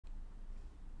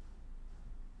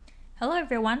Hello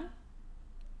everyone!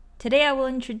 Today I will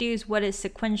introduce what is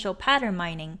sequential pattern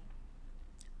mining.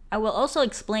 I will also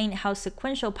explain how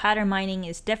sequential pattern mining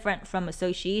is different from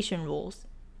association rules.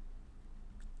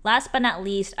 Last but not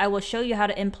least, I will show you how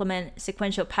to implement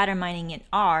sequential pattern mining in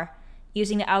R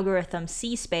using the algorithm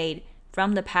cSPADE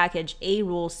from the package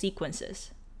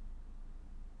arulesSequences.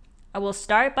 I will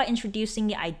start by introducing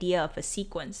the idea of a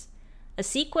sequence. A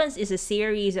sequence is a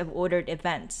series of ordered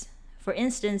events. For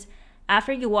instance,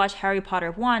 after you watch Harry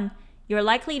Potter 1, you're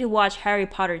likely to watch Harry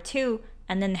Potter 2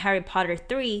 and then Harry Potter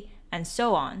 3 and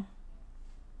so on.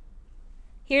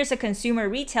 Here's a consumer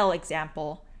retail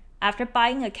example. After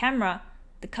buying a camera,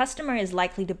 the customer is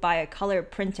likely to buy a color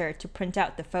printer to print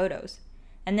out the photos.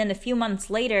 And then a few months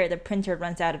later, the printer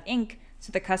runs out of ink,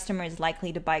 so the customer is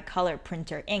likely to buy color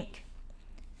printer ink.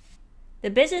 The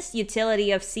business utility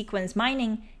of sequence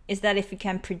mining is that if you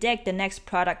can predict the next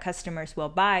product customers will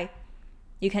buy,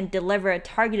 you can deliver a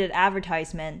targeted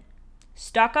advertisement,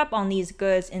 stock up on these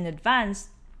goods in advance,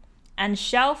 and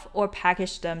shelf or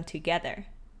package them together.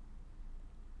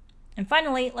 And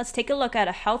finally, let's take a look at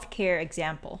a healthcare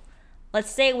example. Let's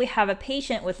say we have a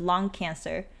patient with lung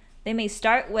cancer. They may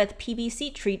start with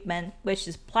PBC treatment, which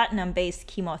is platinum-based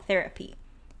chemotherapy.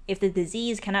 If the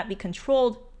disease cannot be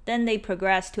controlled, then they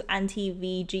progress to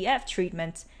anti-VEGF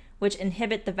treatments, which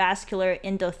inhibit the vascular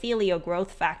endothelial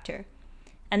growth factor.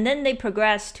 And then they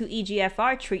progress to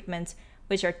EGFR treatments,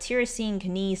 which are tyrosine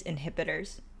kinase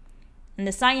inhibitors. And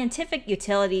the scientific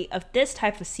utility of this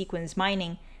type of sequence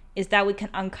mining is that we can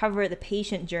uncover the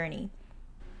patient journey.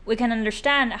 We can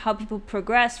understand how people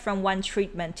progress from one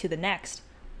treatment to the next.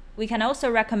 We can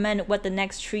also recommend what the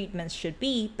next treatments should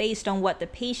be based on what the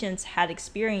patients had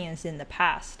experienced in the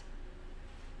past.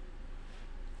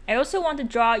 I also want to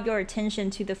draw your attention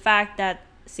to the fact that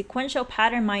sequential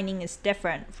pattern mining is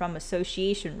different from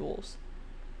association rules.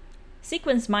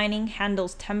 Sequence mining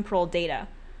handles temporal data.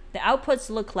 The outputs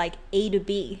look like A to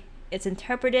B. It's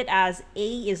interpreted as A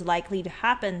is likely to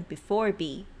happen before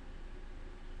B.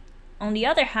 On the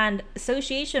other hand,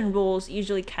 association rules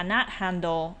usually cannot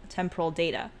handle temporal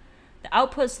data. The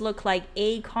outputs look like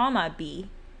A, B.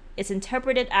 It's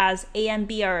interpreted as A and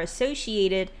B are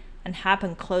associated and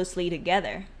happen closely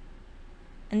together.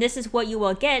 And this is what you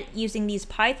will get using these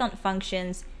Python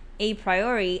functions a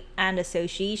priori and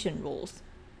association rules.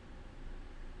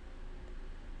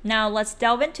 Now let's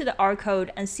delve into the R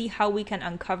code and see how we can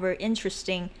uncover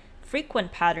interesting,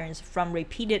 frequent patterns from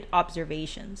repeated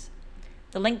observations.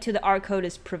 The link to the R code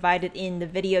is provided in the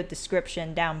video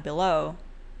description down below.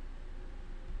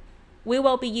 We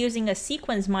will be using a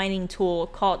sequence mining tool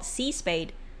called cSPADE,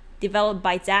 developed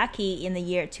by Zaki in the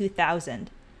year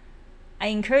 2000. I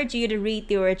encourage you to read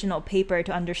the original paper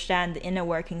to understand the inner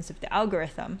workings of the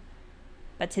algorithm.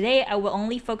 But today I will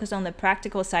only focus on the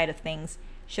practical side of things,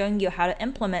 showing you how to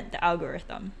implement the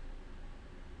algorithm.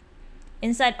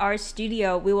 Inside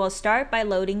RStudio, we will start by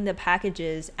loading the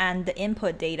packages and the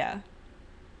input data.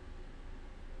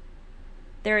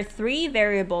 There are three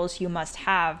variables you must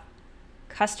have: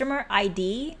 customer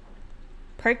ID,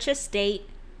 purchase date,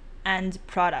 and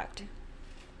product.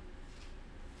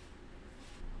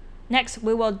 Next,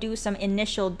 we will do some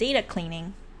initial data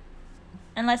cleaning.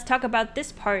 And let's talk about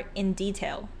this part in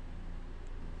detail.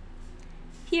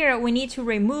 Here, we need to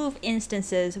remove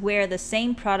instances where the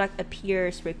same product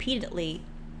appears repeatedly.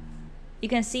 You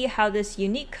can see how this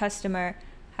unique customer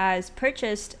has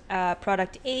purchased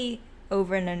product A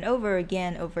over and over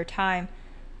again over time,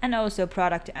 and also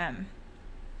product M.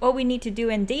 What we need to do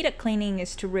in data cleaning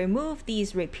is to remove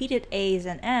these repeated A's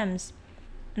and M's,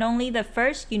 and only the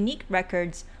first unique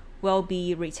records will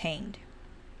be retained.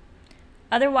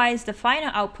 Otherwise, the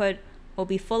final output will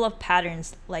be full of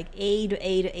patterns like A to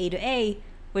A to A to A,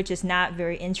 which is not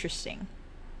very interesting.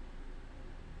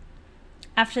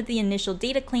 After the initial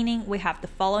data cleaning, we have the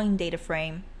following data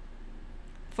frame.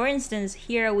 For instance,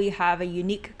 here we have a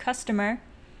unique customer.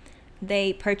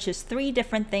 They purchased three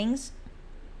different things: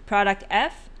 product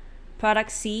F,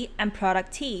 product C, and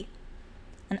product T.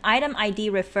 An item ID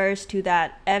refers to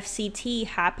that FCT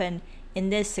happened in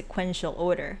this sequential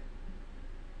order.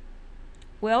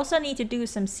 We also need to do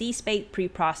some cSPADE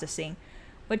pre-processing,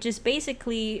 which is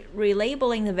basically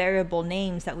relabeling the variable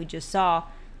names that we just saw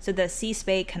so that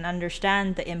cSPADE can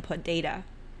understand the input data.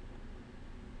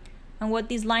 And what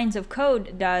these lines of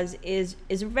code does is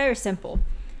very simple.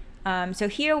 So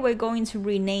here we're going to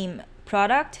rename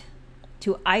product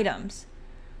to items.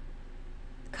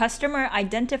 Customer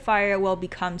identifier will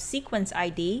become sequence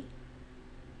ID.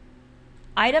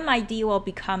 Item ID will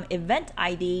become event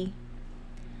ID,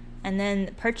 and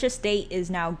then purchase date is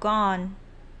now gone.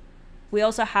 We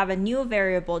also have a new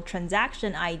variable,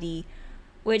 transaction ID,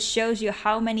 which shows you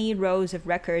how many rows of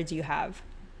records you have.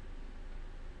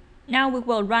 Now we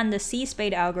will run the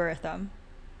cSPADE algorithm.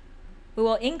 We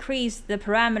will increase the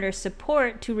parameter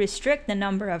support to restrict the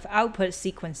number of output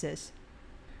sequences.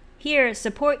 Here,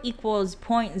 support equals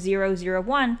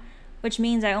 0.001, which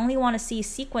means I only want to see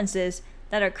sequences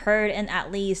that occurred in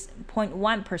at least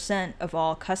 0.1% of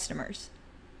all customers.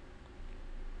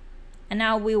 And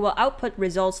now we will output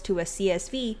results to a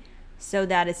CSV so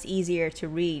that it's easier to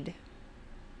read.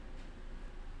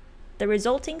 The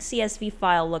resulting CSV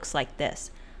file looks like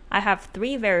this. I have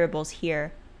 3 variables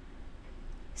here.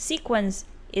 Sequence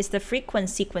is the frequent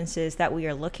sequences that we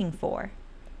are looking for.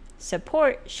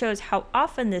 Support shows how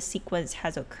often this sequence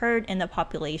has occurred in the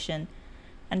population,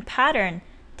 and pattern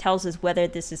tells us whether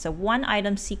this is a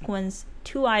 1-item sequence,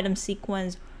 2-item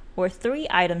sequence, or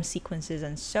 3-item sequences,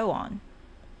 and so on.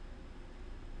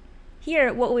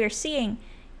 Here, what we are seeing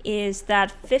is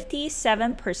that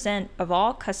 57% of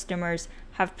all customers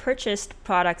have purchased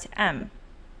product M.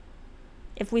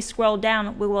 If we scroll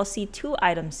down, we will see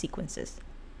 2-item sequences.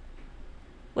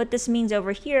 What this means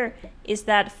over here is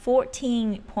that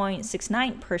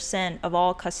 14.69% of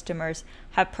all customers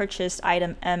have purchased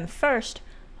item M first,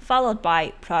 followed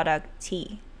by product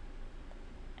T.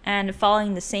 And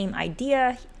following the same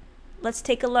idea, let's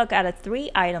take a look at a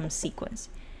 3-item sequence.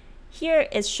 Here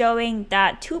it's showing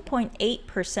that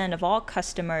 2.8% of all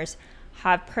customers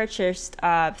have purchased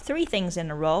 3 things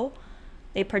in a row.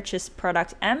 They purchased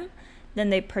product M, then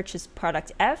they purchased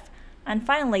product F, and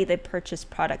finally they purchased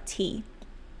product T.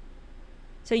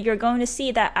 So you're going to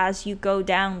see that as you go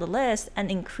down the list and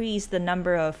increase the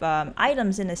number of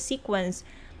items in a sequence,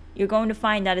 you're going to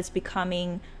find that it's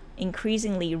becoming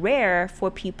increasingly rare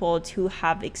for people to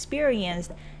have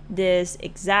experienced this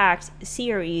exact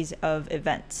series of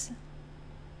events.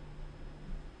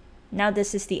 Now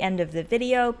this is the end of the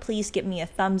video. Please give me a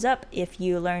thumbs up if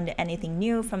you learned anything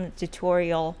new from the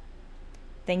tutorial.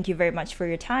 Thank you very much for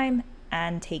your time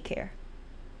and take care.